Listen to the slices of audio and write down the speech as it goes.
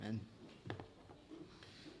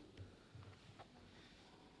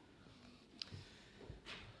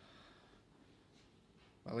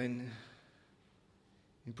in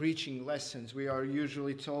preaching lessons, we are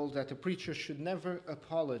usually told that a preacher should never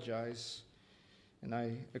apologize. And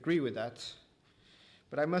I agree with that.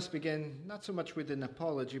 But I must begin not so much with an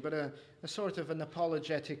apology, but a sort of an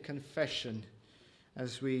apologetic confession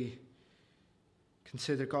as we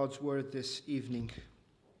consider God's word this evening.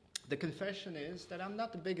 The confession is that I'm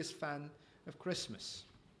not the biggest fan of Christmas.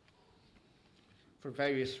 For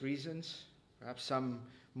various reasons, perhaps some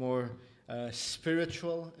more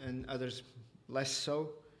spiritual and others less so.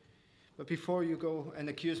 But before you go and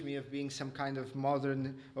accuse me of being some kind of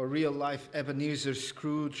modern or real-life Ebenezer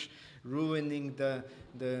Scrooge, ruining the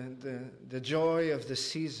joy of the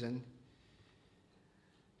season,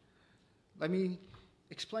 let me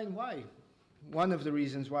explain why. One of the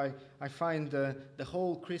reasons why I find the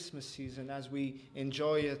whole Christmas season, as we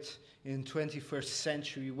enjoy it in 21st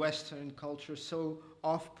century Western culture, so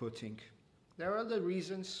off-putting. There are other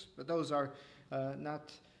reasons, but those are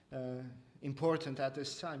not important at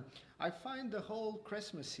this time. I find the whole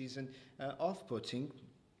Christmas season off-putting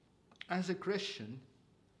as a Christian,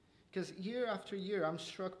 because year after year I'm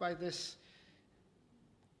struck by this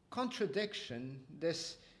contradiction,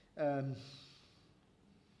 this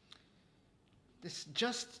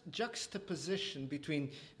juxtaposition between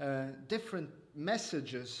different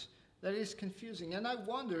messages that is confusing. And I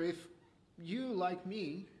wonder if you, like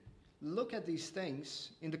me, look at these things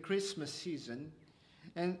in the Christmas season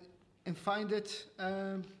and find it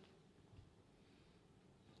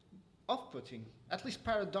off-putting, at least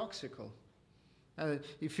paradoxical.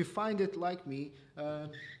 If you find it, like me,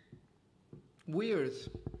 weird.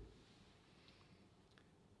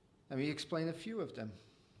 Let me explain a few of them.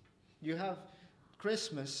 You have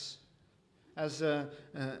Christmas as a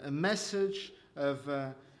message of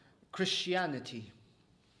Christianity.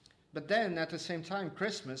 But then, at the same time,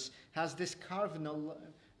 Christmas has this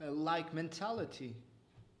cardinal-like mentality.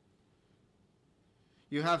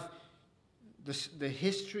 You have the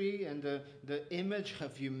history and the image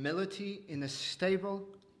of humility in a stable,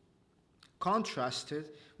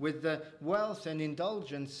 contrasted with the wealth and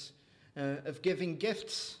indulgence of giving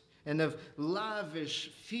gifts and of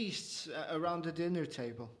lavish feasts around the dinner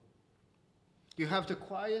table. You have the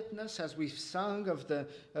quietness, as we've sung, of that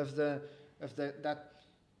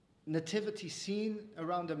nativity scene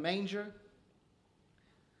around the manger,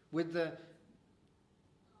 with the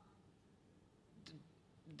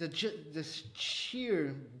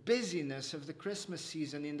sheer busyness of the Christmas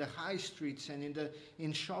season in the high streets and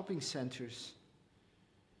in shopping centers.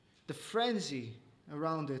 The frenzy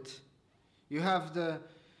around it. You have the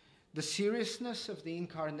seriousness of the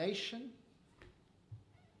incarnation,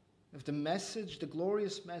 of the message, the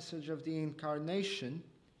glorious message of the incarnation,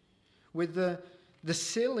 with the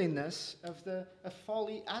silliness of a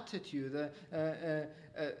folly attitude, a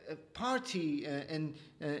party and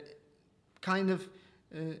kind of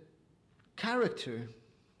character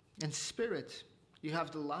and spirit. You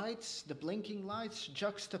have the lights, the blinking lights,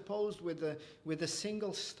 juxtaposed with a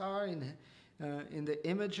single star in the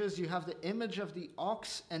images. You have the image of the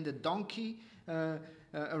ox and the donkey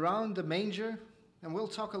around the manger. And we'll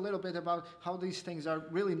talk a little bit about how these things are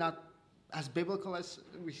really not as biblical as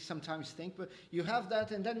we sometimes think. But you have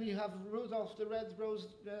that, and then you have Rudolph the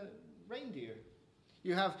Red-Nosed Reindeer.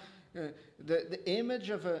 You have the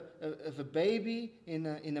image of a baby in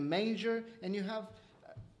a manger, and you have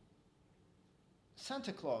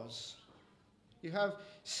Santa Claus. You have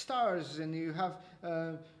stars, and you have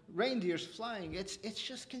reindeers flying. It's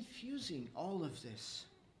just confusing, all of this.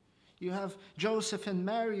 You have Joseph and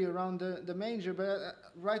Mary around the manger, but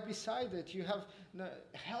right beside it you have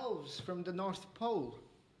elves from the North Pole.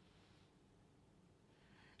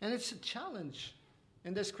 And it's a challenge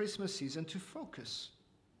in this Christmas season to focus.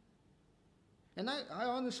 And I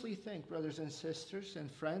honestly think, brothers and sisters and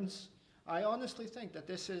friends, I honestly think that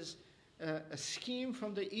this is a scheme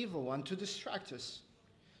from the evil one to distract us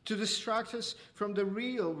from the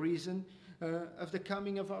real reason of the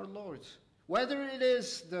coming of our Lord. Whether it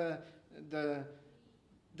is the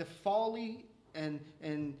folly and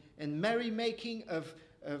merrymaking of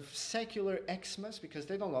secular Xmas, because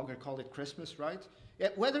they no longer call it Christmas, right?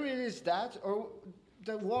 Whether it is that, or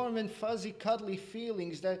the warm and fuzzy, cuddly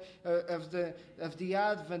feelings that of the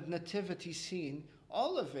Advent nativity scene,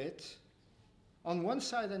 all of it, on one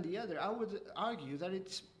side and the other, I would argue that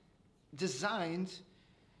it's designed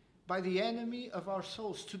by the enemy of our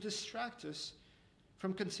souls to distract us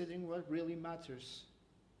from considering what really matters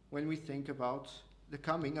when we think about the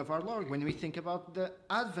coming of our Lord, when we think about the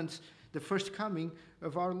Advent, the first coming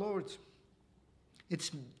of our Lord.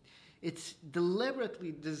 It's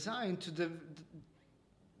deliberately designed to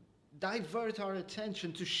divert our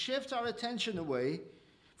attention, to shift our attention away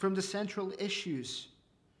from the central issues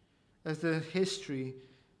of the history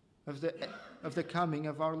of the coming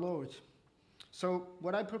of our Lord. So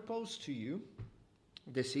what I propose to you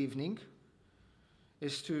this evening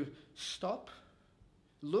is to stop,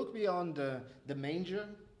 look beyond the manger,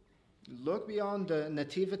 look beyond the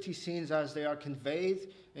nativity scenes as they are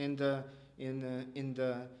conveyed in the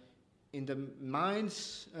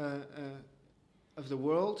minds of the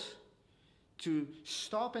world, to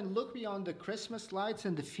stop and look beyond the Christmas lights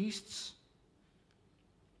and the feasts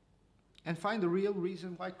and find the real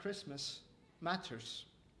reason why Christmas matters.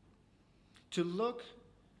 To look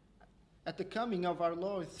at the coming of our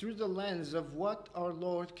Lord through the lens of what our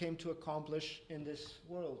Lord came to accomplish in this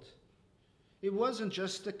world. It wasn't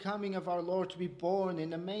just the coming of our Lord to be born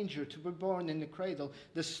in a manger, to be born in the cradle.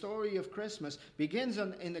 The story of Christmas begins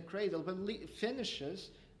in the cradle but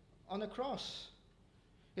finishes on a cross.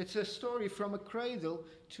 It's a story from a cradle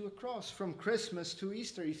to a cross, from Christmas to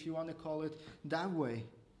Easter, if you want to call it that way.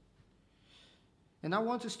 And I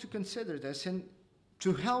want us to consider this, and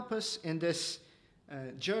to help us in this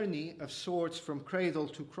journey of sorts from cradle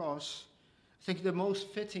to cross, I think the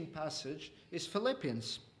most fitting passage is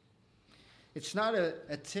Philippians. It's not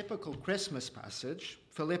a typical Christmas passage,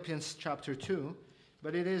 Philippians chapter 2,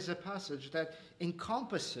 but it is a passage that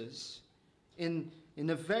encompasses in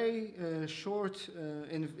a very short,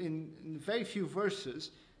 in very few verses,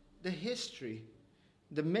 the history,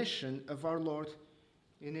 the mission of our Lord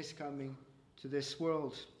in his coming to this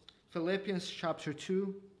world. Philippians chapter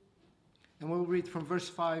 2, and we'll read from verse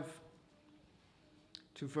 5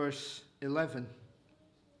 to verse 11.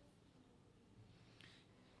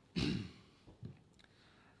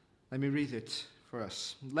 Let me read it for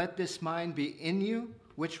us. Let this mind be in you,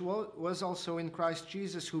 which was also in Christ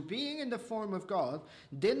Jesus, who being in the form of God,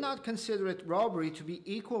 did not consider it robbery to be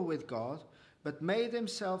equal with God, but made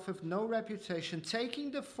himself of no reputation,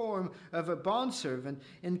 taking the form of a bondservant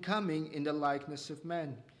and coming in the likeness of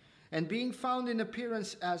men. And being found in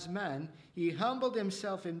appearance as man, he humbled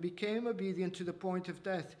himself and became obedient to the point of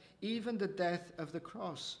death, even the death of the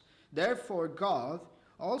cross. Therefore God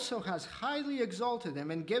also has highly exalted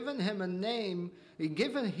him and given him the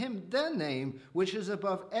name which is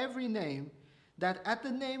above every name, that at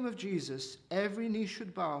the name of Jesus every knee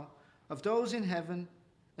should bow, of those in heaven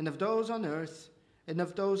and of those on earth and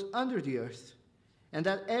of those under the earth, and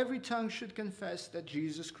that every tongue should confess that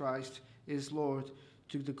Jesus Christ is Lord,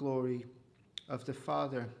 to the glory of the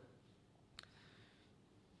Father.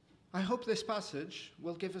 I hope this passage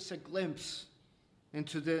will give us a glimpse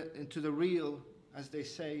into the real, as they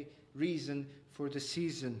say, reason for the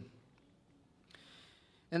season.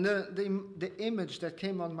 And the image that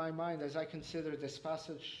came on my mind as I considered this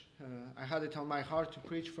passage, I had it on my heart to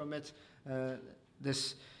preach from it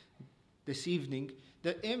this evening.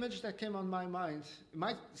 The image that came on my mind, it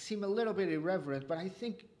might seem a little bit irreverent, but I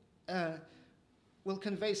think will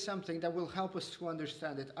convey something that will help us to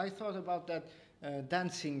understand it. I thought about that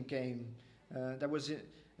dancing game that was,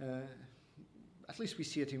 at least we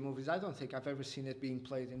see it in movies. I don't think I've ever seen it being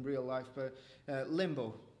played in real life, but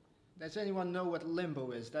Limbo. Does anyone know what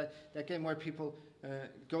Limbo is? That game where people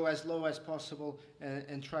go as low as possible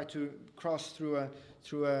and try to cross through a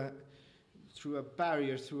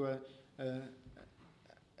barrier, through a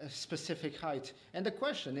specific height. And the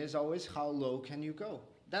question is always, how low can you go?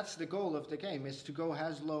 That's the goal of the game, is to go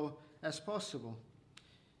as low as possible.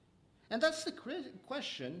 And that's the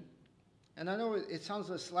question, and I know it sounds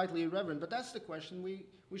slightly irreverent, but that's the question we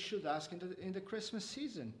should ask in the Christmas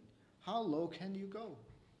season. How low can you go?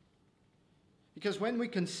 Because when we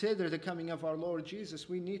consider the coming of our Lord Jesus,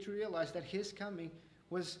 we need to realize that his coming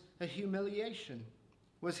was a humiliation,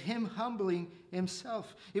 was him humbling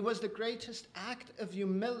himself. It was the greatest act of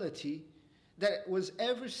humility that was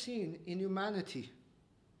ever seen in humanity.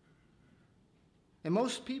 And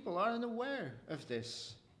most people are unaware of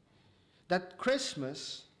this. That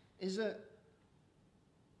Christmas is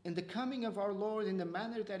in the coming of our Lord in the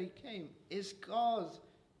manner that he came, is God,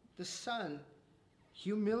 the Son,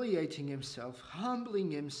 humiliating himself,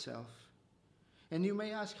 humbling himself. And you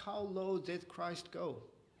may ask, how low did Christ go?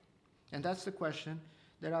 And that's the question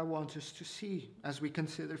that I want us to see as we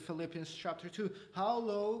consider Philippians chapter 2. How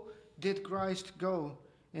low did Christ go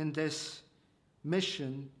in this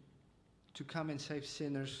mission to come and save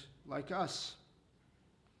sinners like us?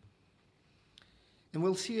 And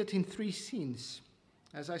we'll see it in three scenes.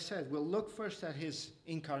 As I said, we'll look first at his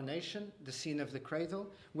incarnation, the scene of the cradle.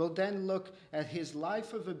 We'll then look at his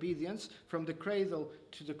life of obedience from the cradle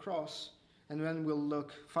to the cross. And then we'll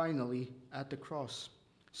look finally at the cross.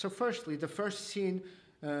 So firstly, the first scene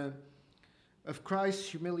of Christ's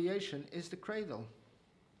humiliation is the cradle.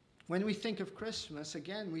 When we think of Christmas,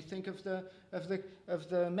 again, we think of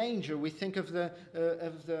the manger. We think of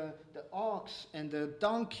the ox and the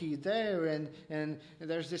donkey there, and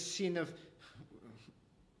there's this scene of,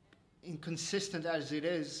 inconsistent as it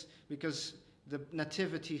is, because the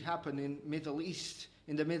nativity happened in the Middle East,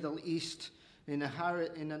 in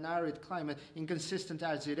an arid climate. Inconsistent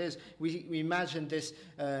as it is, we imagine this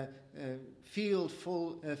field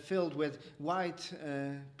filled with white,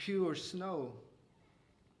 pure snow.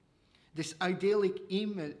 This idyllic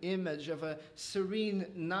image of a serene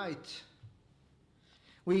night.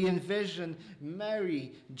 We envision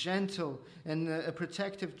Mary, gentle, and a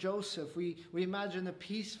protective Joseph. We imagine a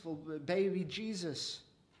peaceful baby Jesus.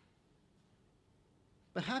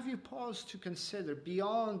 But have you paused to consider,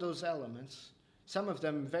 beyond those elements, some of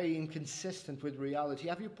them very inconsistent with reality,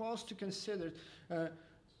 have you paused to consider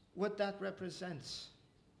what that represents?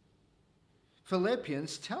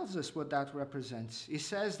 Philippians tells us what that represents. He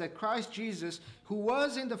says that Christ Jesus, who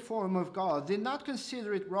was in the form of God, did not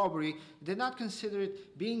consider it robbery, did not consider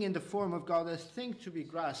it being in the form of God a thing to be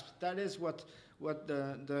grasped. That is what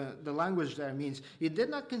the language there means. He did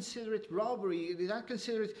not consider it robbery, he did not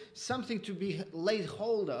consider it something to be laid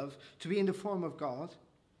hold of, to be in the form of God.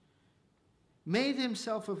 Made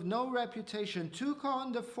himself of no reputation, took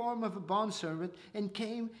on the form of a bondservant, and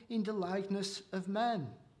came in the likeness of man.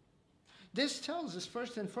 This tells us,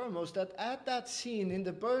 first and foremost, that at that scene in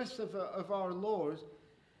the birth of our Lord,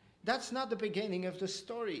 that's not the beginning of the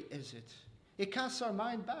story, is it? It casts our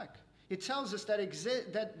mind back. It tells us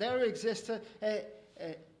that there exists a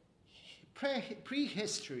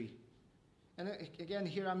prehistory. And again,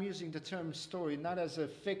 here I'm using the term story, not as a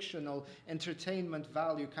fictional entertainment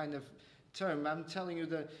value kind of term. I'm telling you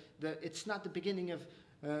that it's not the beginning of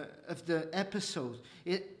the episode.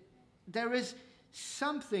 There is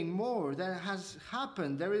something more that has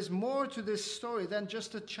happened. There is more to this story than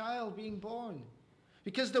just a child being born.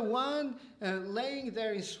 Because the one laying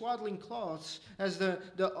there in swaddling cloths, as the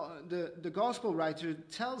gospel writer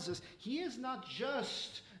tells us, he is not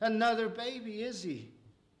just another baby, is he?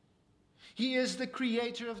 He is the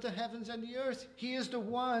creator of the heavens and the earth. He is the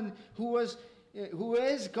one who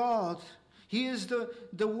is God. He is the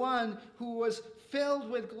one who was filled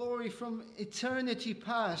with glory from eternity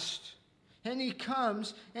past. And he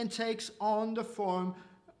comes and takes on the form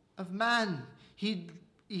of man. He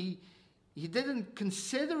didn't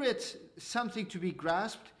consider it something to be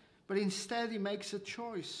grasped, but instead he makes a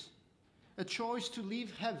choice to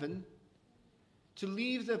leave heaven, to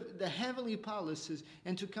leave the heavenly palaces,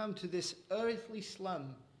 and to come to this earthly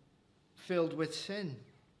slum filled with sin.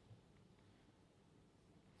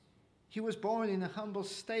 He was born in a humble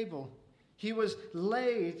stable. He was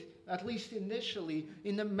laid, at least initially,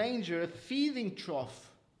 in a manger, a feeding trough.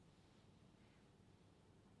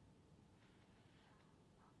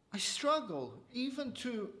 I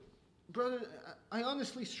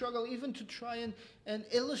honestly struggle even to try and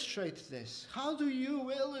illustrate this. How do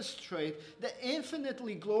you illustrate the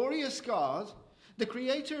infinitely glorious God, the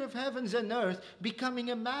creator of heavens and earth, becoming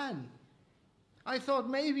a man? I thought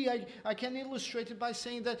maybe I can illustrate it by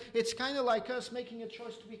saying that it's kind of like us making a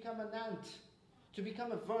choice to become an ant, to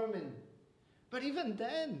become a vermin. But even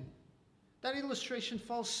then, that illustration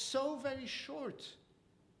falls so very short.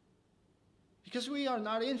 Because we are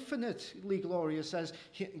not infinitely glorious as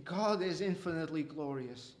God is infinitely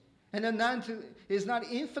glorious. And an ant is not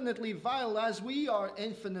infinitely vile as we are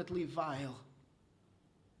infinitely vile.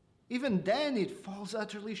 Even then, it falls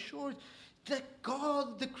utterly short. That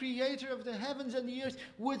God, the creator of the heavens and the earth,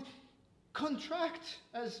 would contract,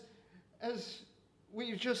 as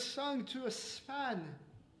we've just sung, to a span.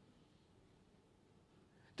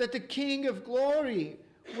 That the King of glory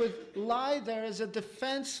would lie there as a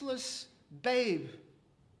defenseless babe.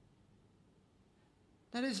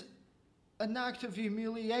 That is an act of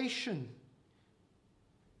humiliation.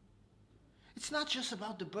 It's not just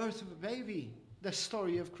about the birth of a baby, the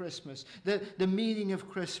story of Christmas, the meaning of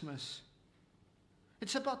Christmas.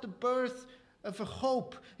 It's about the birth of a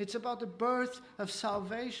hope. It's about the birth of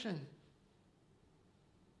salvation.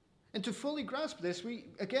 And to fully grasp this, we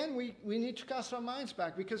need to cast our minds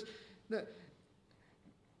back, because the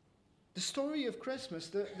story of Christmas,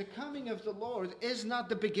 the coming of the Lord, is not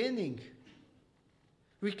the beginning.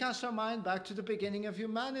 We cast our mind back to the beginning of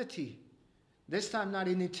humanity. This time not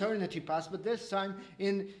in eternity past, but this time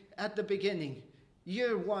at the beginning.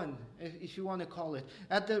 Year one, if you want to call it.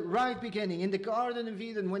 At the right beginning, in the Garden of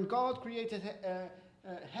Eden, when God created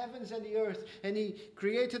heavens and the earth, and he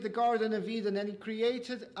created the Garden of Eden, and he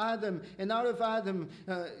created Adam, and out of Adam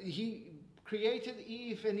he created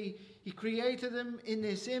Eve, and he created them in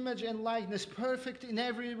his image and likeness, perfect in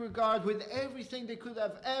every regard, with everything they could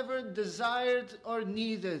have ever desired or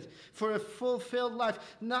needed for a fulfilled life.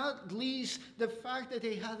 Not least the fact that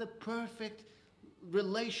they had a perfect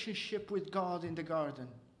relationship with God in the garden.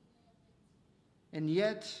 And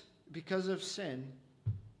yet, because of sin,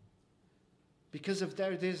 because of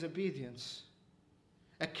their disobedience,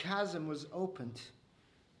 a chasm was opened.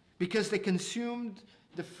 Because they consumed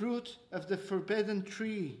the fruit of the forbidden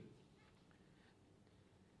tree,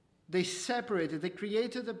 they separated, they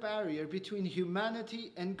created a barrier between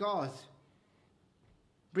humanity and God,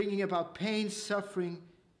 bringing about pain, suffering,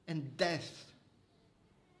 and death.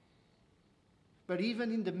 But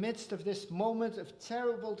even in the midst of this moment of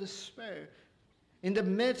terrible despair, in the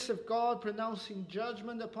midst of God pronouncing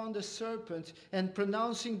judgment upon the serpent and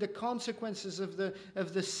pronouncing the consequences of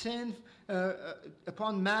the sin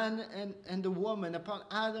upon man and the woman, upon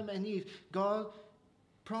Adam and Eve, God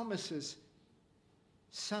promises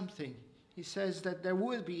something. He says that there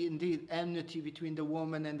would be indeed enmity between the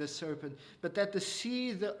woman and the serpent, but that the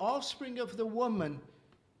seed, the offspring of the woman,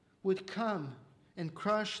 would come and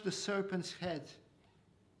crush the serpent's head.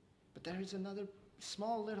 But there is another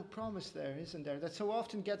small little promise there, isn't there, that so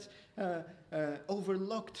often gets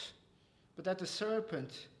overlooked, but that the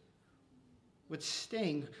serpent would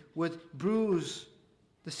sting, would bruise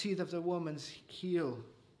the seed of the woman's heel.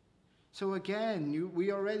 So again,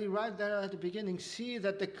 we already right there at the beginning see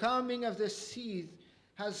that the coming of the seed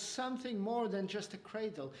has something more than just a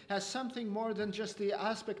cradle, has something more than just the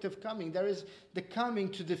aspect of coming. There is the coming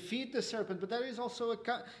to defeat the serpent, but there is also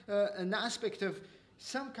an aspect of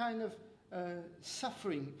some kind of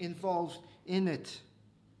suffering involved in it.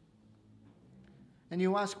 And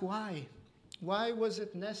you ask why? Why was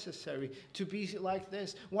it necessary to be like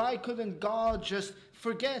this? Why couldn't God just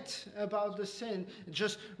forget about the sin,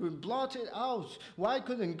 just blot it out? Why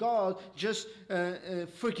couldn't God just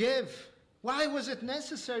forgive? Why was it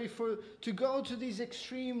necessary to go to these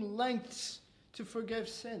extreme lengths to forgive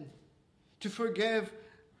sin, to forgive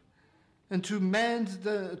and to mend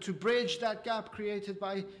to bridge that gap created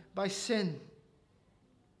by sin?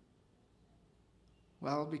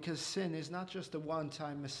 Well, because sin is not just a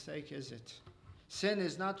one-time mistake, is it? Sin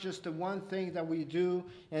is not just the one thing that we do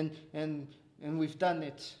and we've done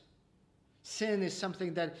it. Sin is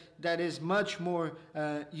something that is much more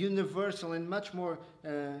universal and much more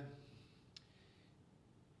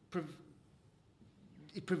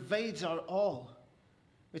it pervades our all.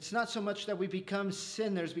 It's not so much that we become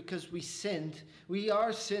sinners because we sinned. We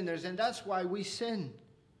are sinners, and that's why we sin.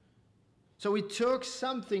 So we took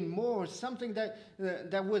something more, something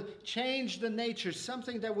that would change the nature,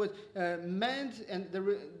 something that would mend and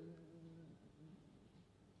the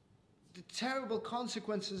terrible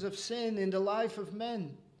consequences of sin in the life of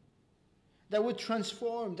men, that would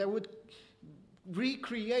transform, that would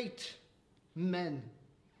recreate men.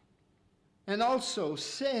 And also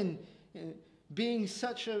sin being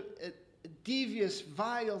such a devious,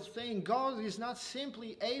 vile thing, God is not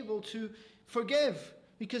simply able to forgive,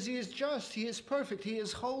 because He is just, He is perfect, He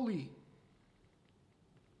is holy.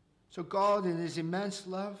 So God, in His immense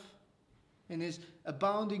love, in His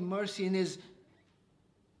abounding mercy, in His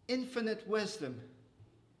infinite wisdom,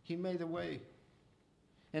 He made a way.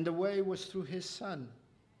 And the way was through His Son.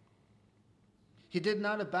 He did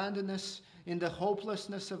not abandon us in the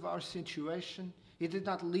hopelessness of our situation. He did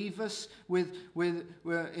not leave us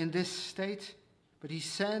in this state, but He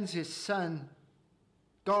sends His Son,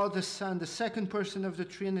 God the Son, the second person of the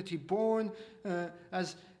Trinity, born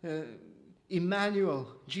as Emmanuel,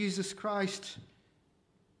 Jesus Christ,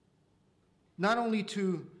 not only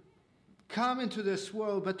to come into this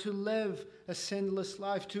world, but to live a sinless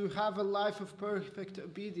life, to have a life of perfect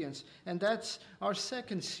obedience. And that's our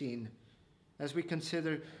second scene as we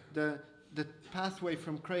consider the pathway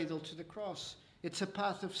from cradle to the cross. It's a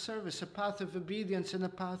path of service, a path of obedience, and a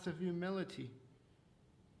path of humility.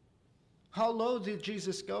 How low did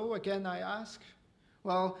Jesus go, again, I ask?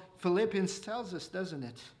 Well, Philippians tells us, doesn't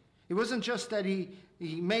it? It wasn't just that he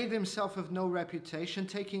made Himself of no reputation,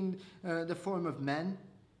 taking the form of man,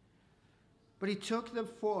 but He took the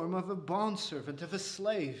form of a bondservant, of a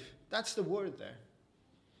slave. That's the word there.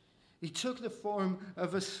 He took the form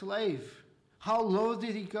of a slave. How low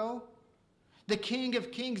did He go? The King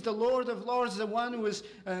of Kings, the Lord of Lords, the one who was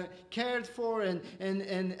cared for and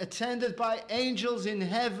attended by angels in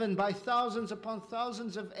heaven, by thousands upon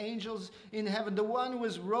thousands of angels in heaven, the one who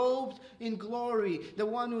was robed in glory, the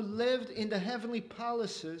one who lived in the heavenly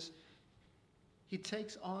palaces, He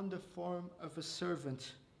takes on the form of a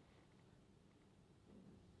servant.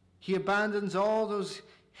 He abandons all those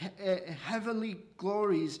heavenly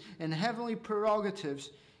glories and heavenly prerogatives.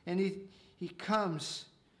 And he comes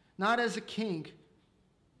not as a king,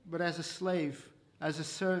 but as a slave, as a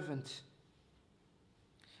servant.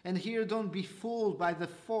 And here, don't be fooled by the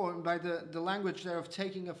form, by the language there of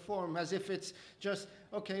taking a form, as if it's just,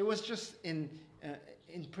 okay, it was just in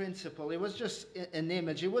principle. It was just an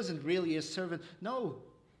image. It wasn't really a servant. No,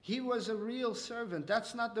 he was a real servant.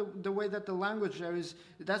 That's not the way that the language there is.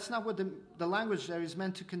 That's not what the language there is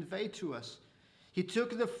meant to convey to us. He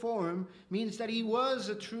took the form means that he was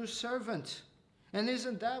a true servant. And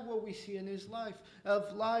isn't that what we see in his life?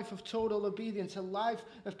 Life of total obedience, a life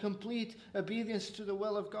of complete obedience to the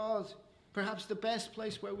will of God. Perhaps the best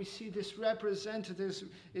place where we see this represented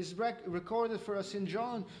is recorded for us in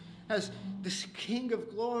John as this King of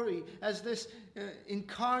glory, as this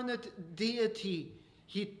incarnate deity.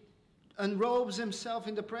 He unrobes himself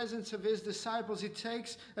in the presence of his disciples. He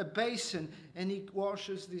takes a basin and he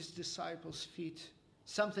washes these disciples' feet.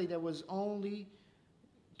 Something that was only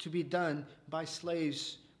to be done by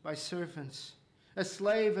slaves, by servants. A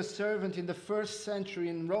slave, a servant in the first century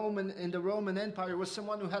in the Roman Empire was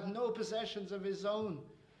someone who had no possessions of his own,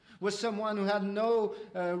 was someone who had no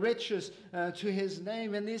riches to his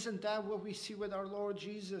name. And isn't that what we see with our Lord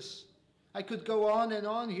Jesus? I could go on and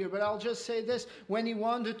on here, but I'll just say this. When he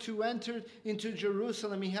wanted to enter into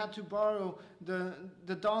Jerusalem, he had to borrow the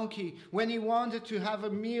donkey. When he wanted to have a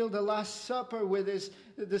meal, the Last Supper with his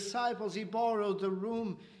disciples, he borrowed the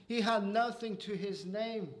room. He had nothing to his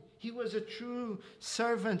name. He was a true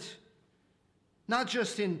servant, not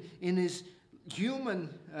just in his human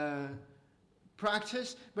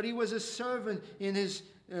practice, but he was a servant in his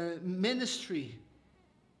ministry.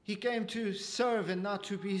 He came to serve and not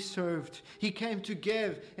to be served. He came to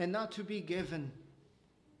give and not to be given.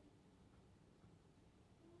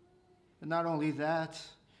 And not only that,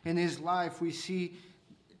 in his life we see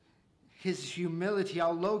his humility.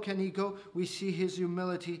 How low can he go? We see his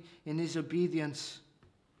humility in his obedience.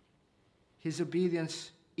 His obedience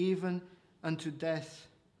even unto death.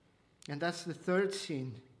 And that's the third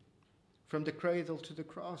scene. From the cradle to the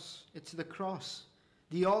cross. It's the cross.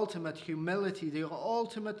 The ultimate humility, the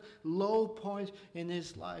ultimate low point in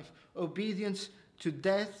his life. Obedience to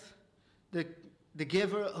death, the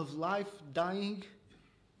giver of life dying.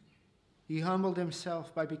 He humbled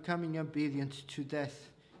himself by becoming obedient to death,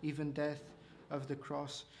 even death of the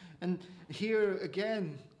cross. And here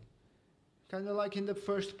again, kind of like in the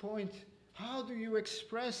first point, how do you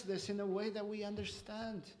express this in a way that we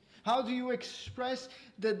understand? How do you express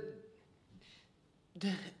the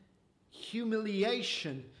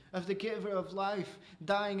humiliation of the giver of life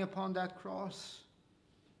dying upon that cross?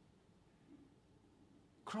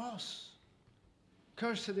 Cross.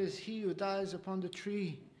 Cursed is he who dies upon the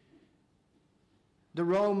tree. The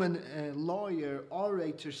Roman lawyer,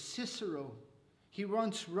 orator Cicero, he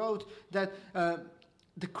once wrote that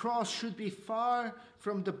the cross should be far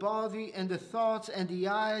from the body and the thoughts and the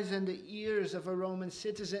eyes and the ears of a Roman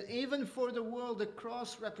citizen. Even for the world, the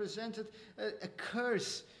cross represented a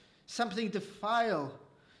curse, something defiled,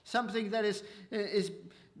 something that is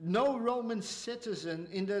no Roman citizen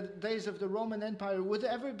in the days of the Roman Empire would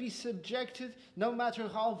ever be subjected, no matter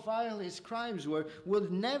how vile his crimes were,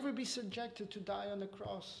 would never be subjected to die on the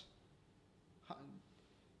cross,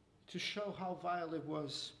 to show how vile it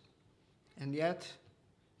was. And yet,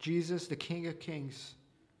 Jesus, the King of Kings,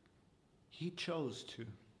 he chose to.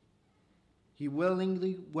 He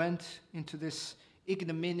willingly went into this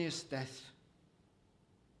ignominious death.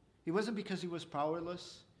 It wasn't because he was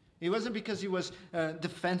powerless. It wasn't because he was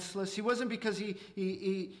defenseless. It wasn't because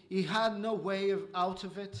he had no way out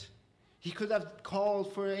of it. He could have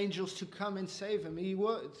called for angels to come and save him. He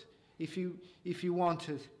would, if he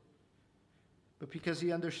wanted. But because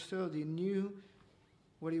he understood, he knew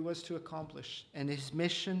what he was to accomplish. And his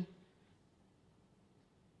mission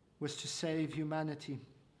was to save humanity.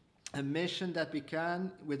 A mission that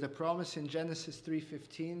began with the promise in Genesis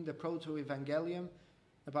 3:15, the proto-evangelium,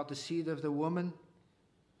 about the seed of the woman.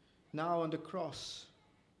 Now on the cross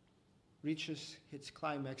reaches its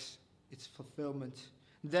climax, its fulfillment.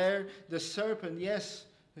 There the serpent, yes,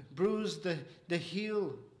 bruised the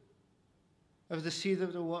heel of the seed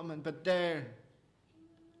of the woman. But there,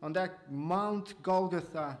 on that Mount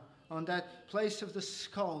Golgotha, on that place of the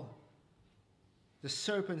skull, the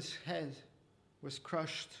serpent's head was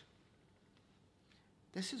crushed.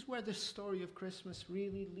 This is where the story of Christmas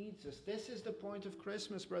really leads us. This is the point of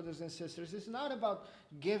Christmas, brothers and sisters. It's not about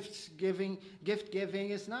gift giving.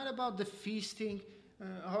 It's not about the feasting,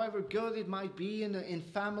 however good it might be in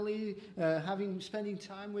family, spending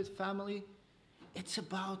time with family. It's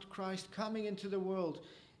about Christ coming into the world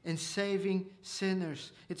and saving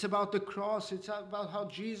sinners. It's about the cross. It's about how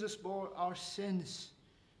Jesus bore our sins.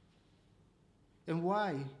 And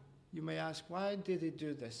why? You may ask, why did he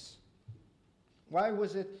do this? Why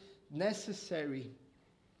was it necessary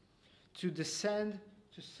to descend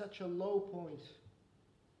to such a low point?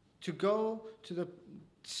 To go to the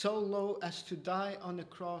so low as to die on the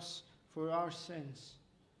cross for our sins?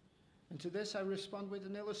 And to this I respond with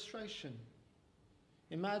an illustration.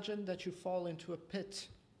 Imagine that you fall into a pit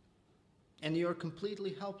and you're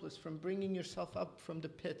completely helpless from bringing yourself up from the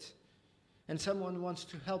pit, and someone wants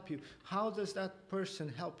to help you. How does that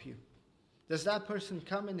person help you? Does that person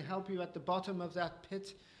come and help you at the bottom of that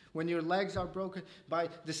pit when your legs are broken by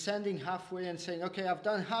descending halfway and saying, okay, I've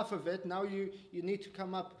done half of it, now you need to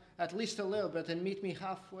come up at least a little bit and meet me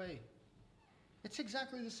halfway? It's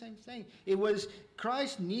exactly the same thing. It was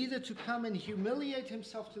Christ needed to come and humiliate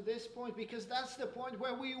himself to this point because that's the point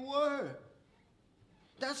where we were.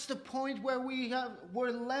 That's the point where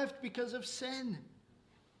were left because of sin.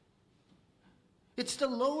 It's the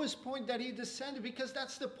lowest point that he descended because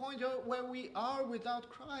that's the point where we are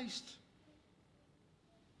without Christ.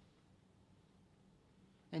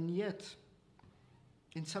 And yet,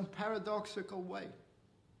 in some paradoxical way,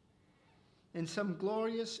 in some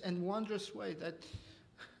glorious and wondrous way that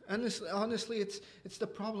honestly it's the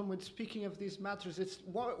problem with speaking of these matters. It's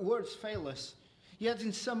words fail us. Yet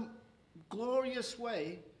in some glorious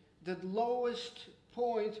way, the lowest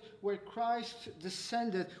point where Christ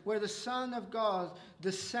descended, where the Son of God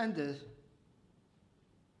descended,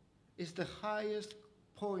 is the highest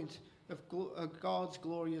point of God's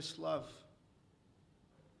glorious love.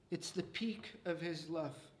 It's the peak of his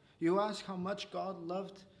love. You ask how much God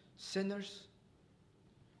loved sinners?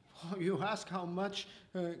 You ask how much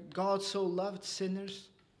God so loved sinners?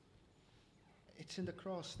 It's in the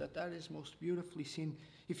cross that is most beautifully seen.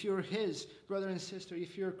 If you're his, brother and sister,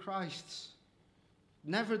 if you're Christ's,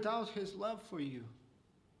 never doubt his love for you.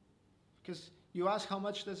 Because you ask how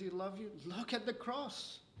much does he love you? Look at the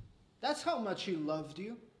cross. That's how much he loved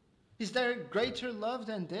you. Is there a greater love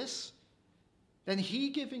than this? Than he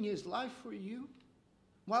giving his life for you?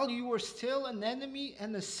 While you were still an enemy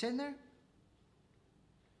and a sinner?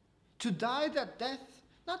 To die that death,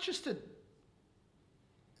 not just an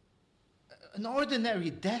ordinary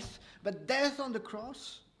death, but death on the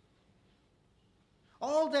cross.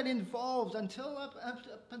 All that involved up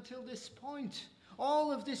until this point.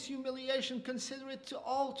 All of this humiliation, consider it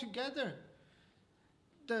all together.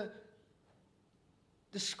 The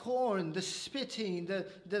scorn, the spitting,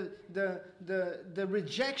 the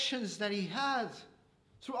rejections that he had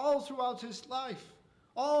throughout his life.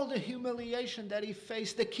 All the humiliation that he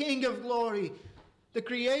faced, the King of glory, the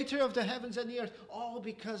creator of the heavens and the earth, all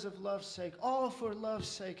because of love's sake, all for love's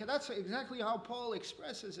sake. And that's exactly how Paul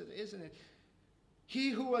expresses it, isn't it? He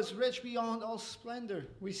who was rich beyond all splendor,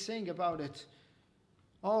 we sing about it.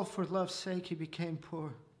 All for love's sake he became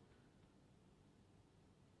poor.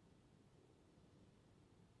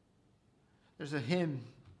 There's a hymn,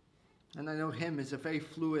 and I know hymn is a very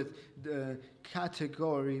fluid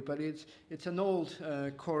category, but it's an old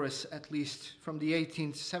chorus, at least from the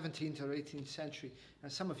 17th or 18th century.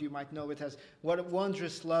 And some of you might know it as, "What a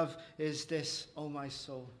wondrous love is this, O my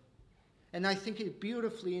soul." And I think it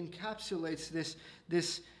beautifully encapsulates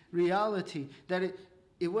this reality, that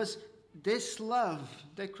it was this love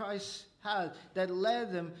that Christ had that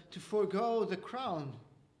led him to forego the crown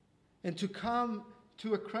and to come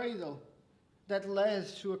to a cradle that led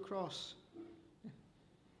to a cross.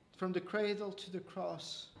 From the cradle to the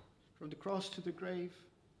cross, from the cross to the grave,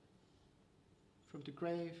 from the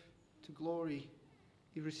grave to glory,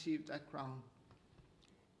 he received that crown.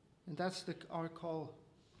 And that's our call.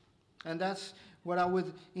 And that's what I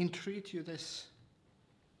would entreat you this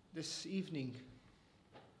evening.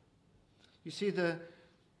 You see,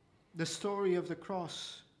 the story of the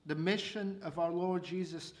cross, the mission of our Lord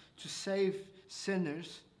Jesus to save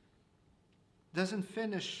sinners, doesn't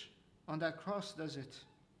finish on that cross, does it?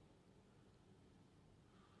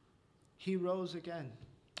 He rose again,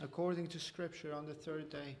 according to Scripture, on the third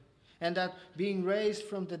day. And that being raised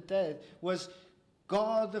from the dead was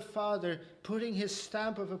God the Father putting his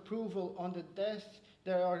stamp of approval on the death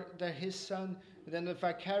that his Son, then the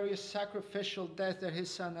vicarious sacrificial death that his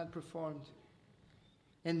Son had performed.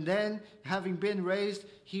 And then, having been raised,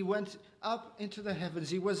 he went up into the heavens.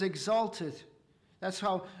 He was exalted. That's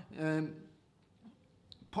how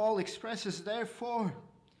Paul expresses, therefore,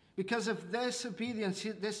 because of this obedience,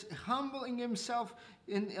 this humbling himself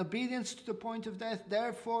in obedience to the point of death,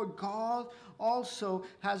 therefore God also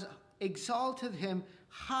has exalted him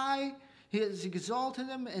high. He has exalted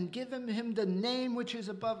him and given him the name which is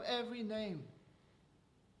above every name.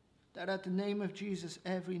 that at the name of Jesus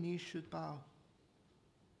every knee should bow.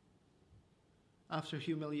 After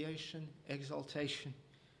humiliation, exaltation,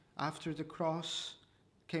 after the cross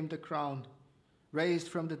came the crown. Raised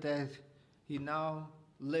from the dead, he now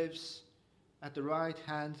lives at the right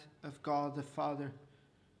hand of God the Father,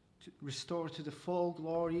 to restore to the full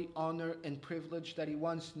glory, honor, and privilege that he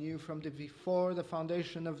once knew from before the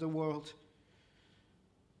foundation of the world.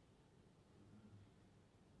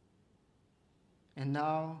 And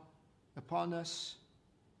now, upon us,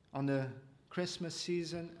 on the Christmas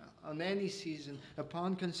season, on any season,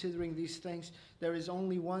 upon considering these things, there is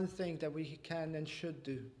only one thing that we can and should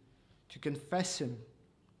do: to confess him,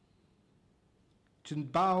 to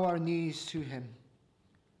bow our knees to him,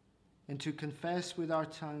 and to confess with our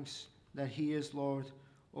tongues that he is Lord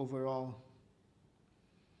over all,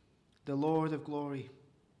 the Lord of glory.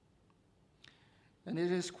 And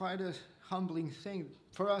it is quite a humbling thing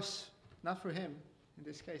for us, not for him. In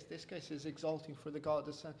this case is exalting for the God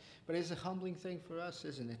the Son, but it's a humbling thing for us,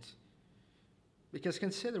 isn't it? Because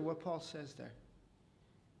consider what Paul says there.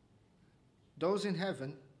 Those in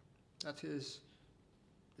heaven, that is,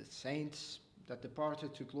 the saints that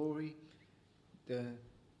departed to glory, the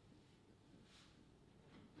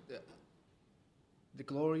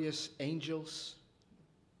glorious angels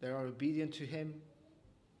that are obedient to him,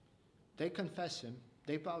 they confess him,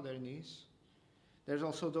 they bow their knees. There's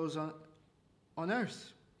also those on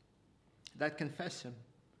earth that confess him,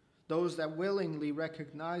 those that willingly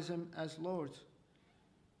recognize him as Lord,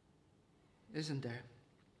 isn't there?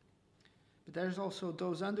 But there's also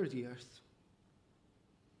those under the earth.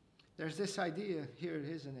 There's this idea here,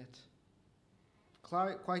 isn't it?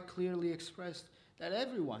 Quite clearly expressed, that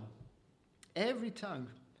everyone, every tongue,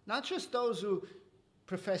 not just those who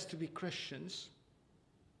profess to be Christians,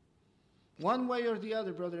 one way or the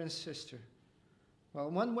other, brother and sister. Well,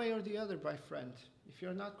 one way or the other, my friend, if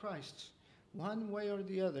you're not Christ, one way or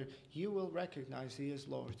the other, you will recognize he is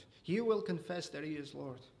Lord. You will confess that he is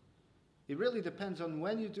Lord. It really depends on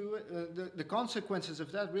when you do it. The consequences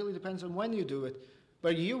of that really depends on when you do it.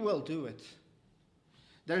 But you will do it.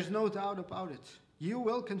 There's no doubt about it. You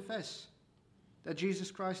will confess that Jesus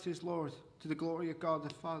Christ is Lord, to the glory of God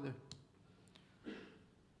the Father.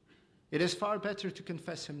 It is far better to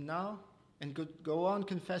confess him now and go on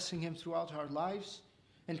confessing him throughout our lives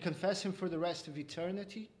and confess him for the rest of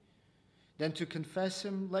eternity than to confess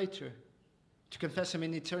him later. To confess him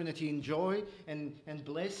in eternity in joy and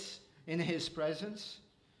bliss in his presence,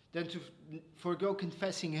 than to forgo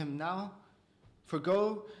confessing him now,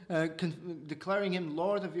 forgo declaring him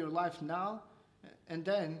Lord of your life now, and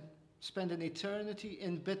then spend an eternity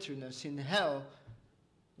in bitterness, in hell,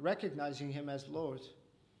 recognizing him as Lord.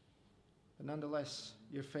 But nonetheless,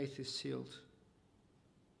 your faith is sealed.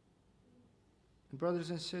 And brothers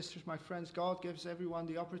and sisters, my friends, God gives everyone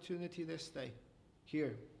the opportunity this day,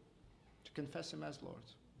 here, to confess him as Lord.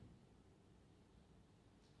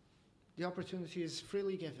 The opportunity is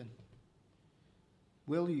freely given.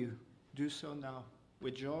 Will you do so now,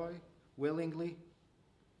 with joy, willingly?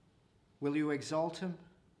 Will you exalt him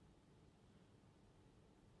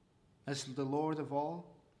as the Lord of all?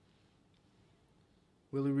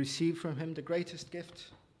 Will you receive from him the greatest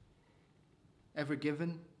gift ever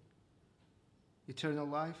given, eternal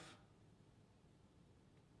life?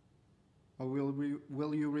 Or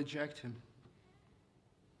will you reject him?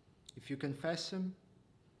 If you confess him,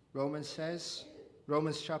 Romans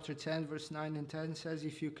chapter 10, verse 9 and 10 says,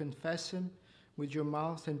 if you confess him with your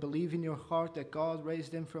mouth and believe in your heart that God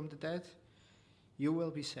raised him from the dead, you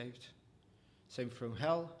will be saved. Saved from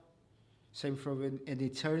hell, saved from an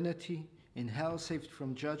eternity in hell, saved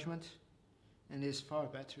from judgment, and it is far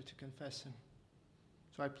better to confess him.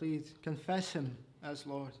 So I plead, confess him as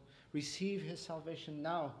Lord. Receive his salvation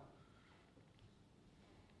now,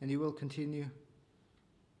 and you will continue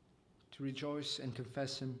to rejoice and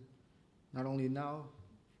confess him, not only now,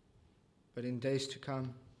 but in days to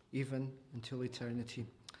come, even until eternity.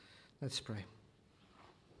 Let's pray.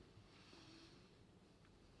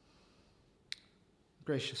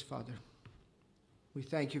 Gracious Father, we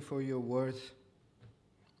thank you for your word.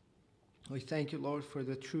 We thank you, Lord, for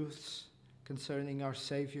the truths concerning our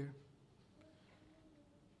Savior.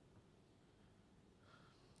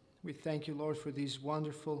 We thank you, Lord, for these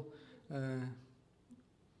wonderful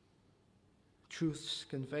truths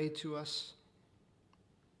conveyed to us.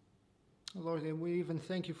 Lord, and we even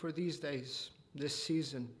thank you for these days, this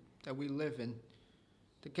season that we live in,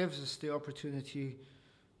 that gives us the opportunity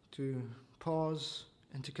to pause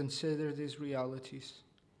and to consider these realities.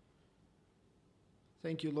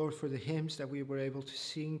 Thank you, Lord, for the hymns that we were able to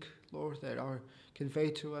sing, Lord, that are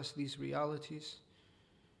conveyed to us these realities.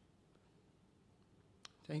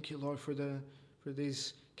 Thank you, Lord, for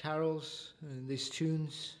these carols and these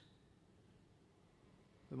tunes.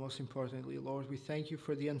 But most importantly, Lord, we thank you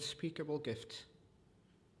for the unspeakable gift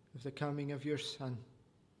of the coming of your Son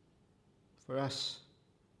for us,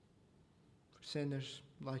 for sinners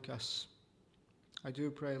like us. I do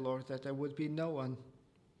pray, Lord, that there would be no one,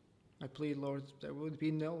 I plead, Lord, there would be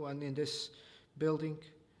no one in this building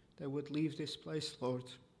that would leave this place, Lord,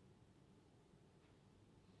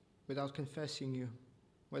 without confessing you,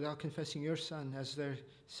 without confessing your Son as their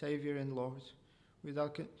Savior and Lord,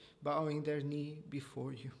 without bowing their knee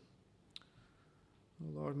before you.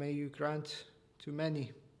 Oh, Lord, may you grant to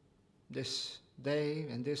many this day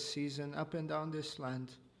and this season up and down this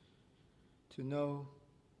land to know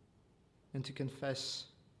and to confess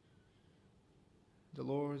the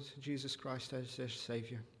Lord Jesus Christ as their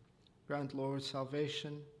Savior. Grant, Lord,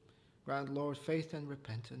 salvation. Grant, Lord, faith and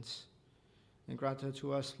repentance. And grant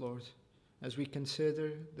unto us, Lord, as we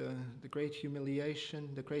consider the great humiliation,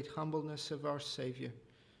 the great humbleness of our Savior.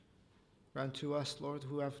 Grant to us, Lord,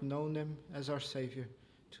 who have known him as our Savior,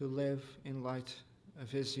 to live in light of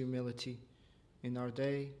his humility in our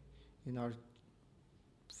day, in our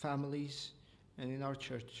families, and in our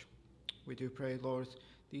church. We do pray, Lord,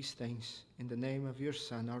 these things in the name of your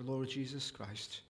Son, our Lord Jesus Christ.